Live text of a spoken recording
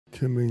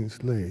10 million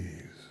slaves.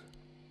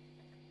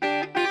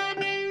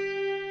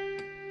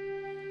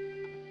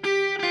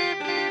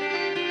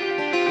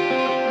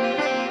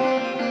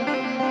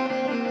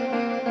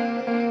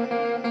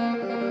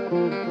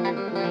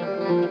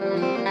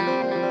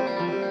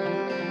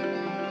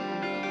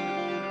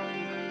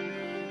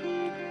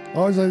 I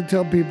always like to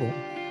tell people,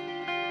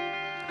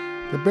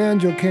 the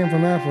banjo came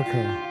from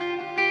Africa.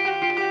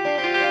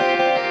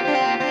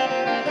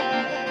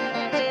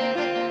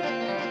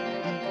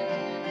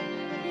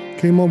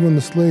 Came over in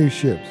the slave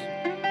ships.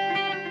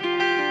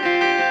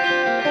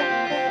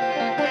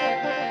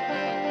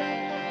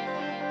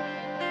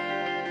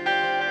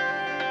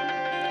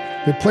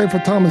 They played for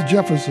Thomas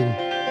Jefferson.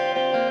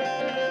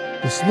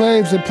 The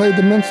slaves, they played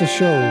the minstrel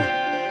show.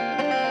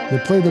 They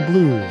played the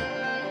blues.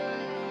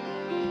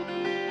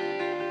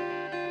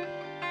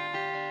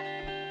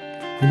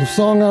 From the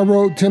song I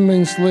wrote, 10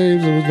 Million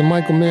Slaves, it was the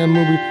Michael Mann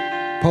movie,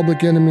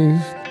 Public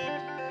Enemies,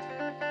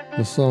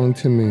 the song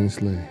 10 Million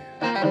Slaves.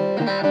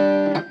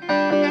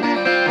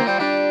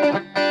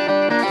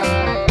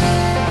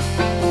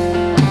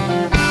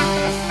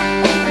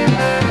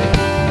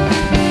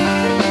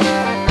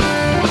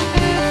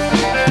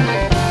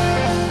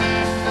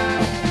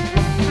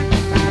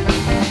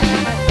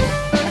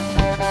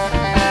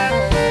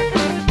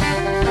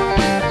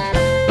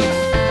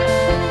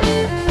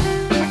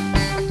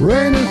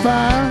 Rain and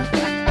fire,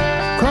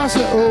 across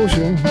the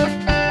ocean,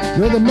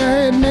 you're the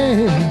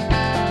madman,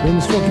 when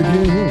the struck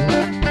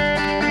again.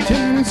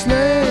 10 million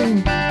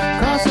slaves,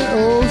 across the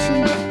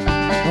ocean,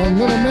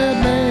 another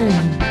madman,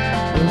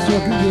 when the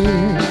struck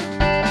again.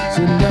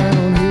 Sitting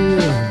down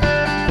here,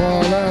 for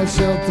all our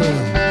shelter,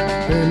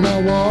 in my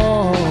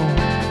wall,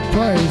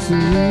 twice a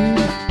week.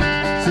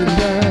 Sitting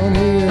down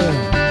here,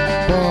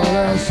 for all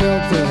our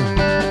shelter,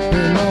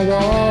 in my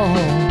wall,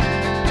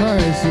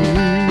 twice a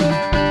week.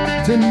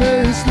 10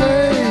 million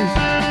slaves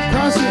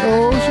across the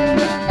ocean,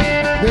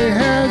 they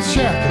had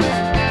shackles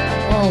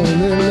on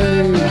their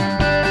legs.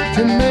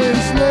 10 million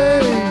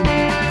slaves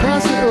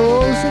across the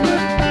ocean,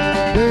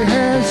 they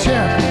had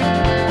shackles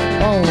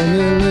on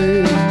their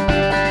legs.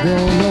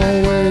 Don't know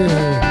where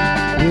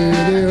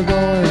they're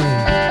going,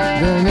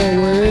 don't know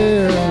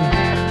where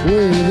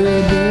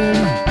they've been,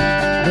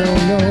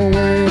 don't know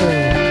where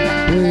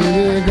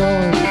they're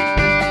going,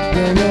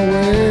 don't know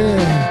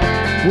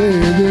where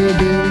they've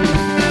been.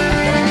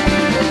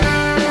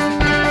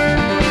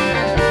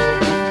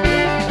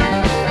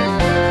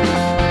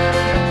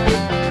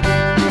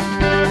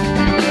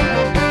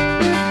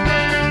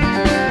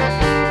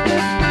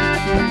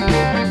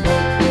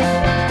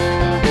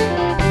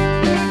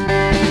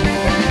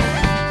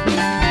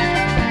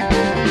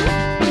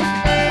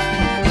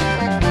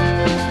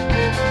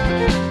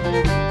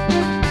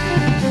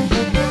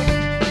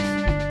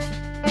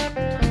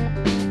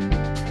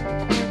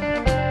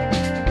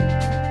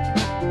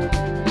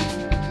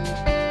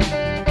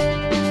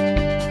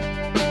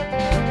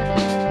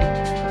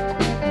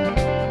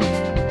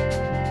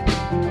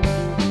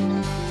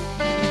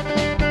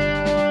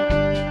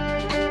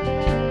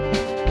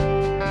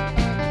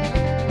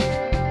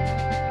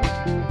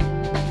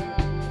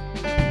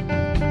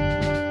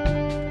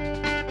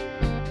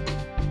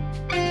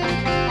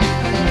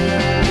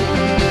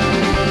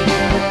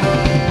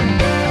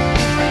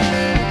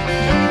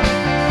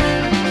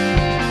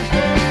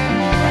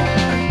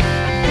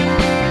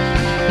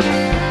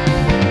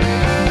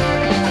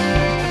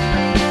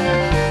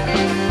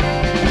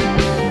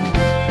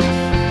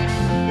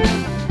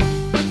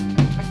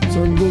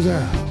 Sun goes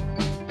out,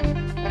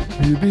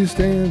 you be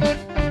staying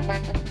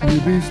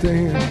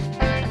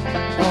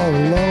all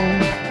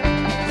alone.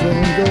 Sun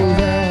goes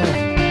out,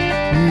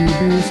 you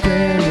be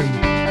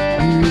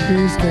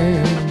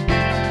staying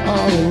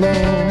all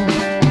alone.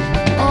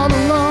 All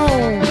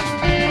alone,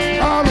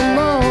 all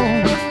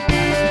alone,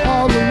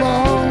 all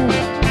alone,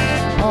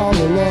 all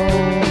alone,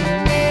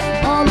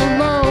 all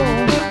alone,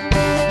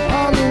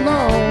 all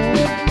alone,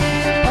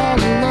 all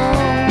alone,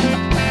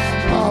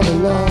 all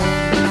alone.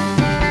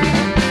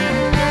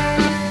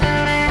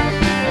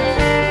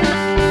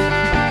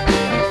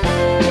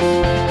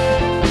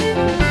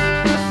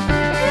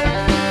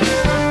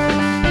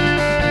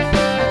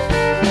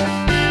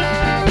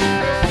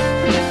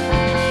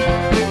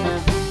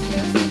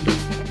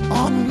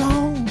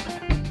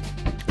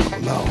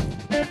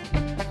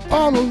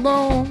 All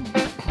alone,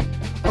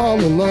 all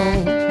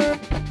alone,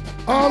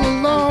 all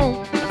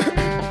alone,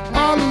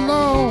 all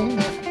alone,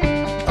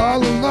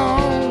 all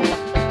alone,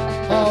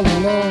 all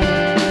alone.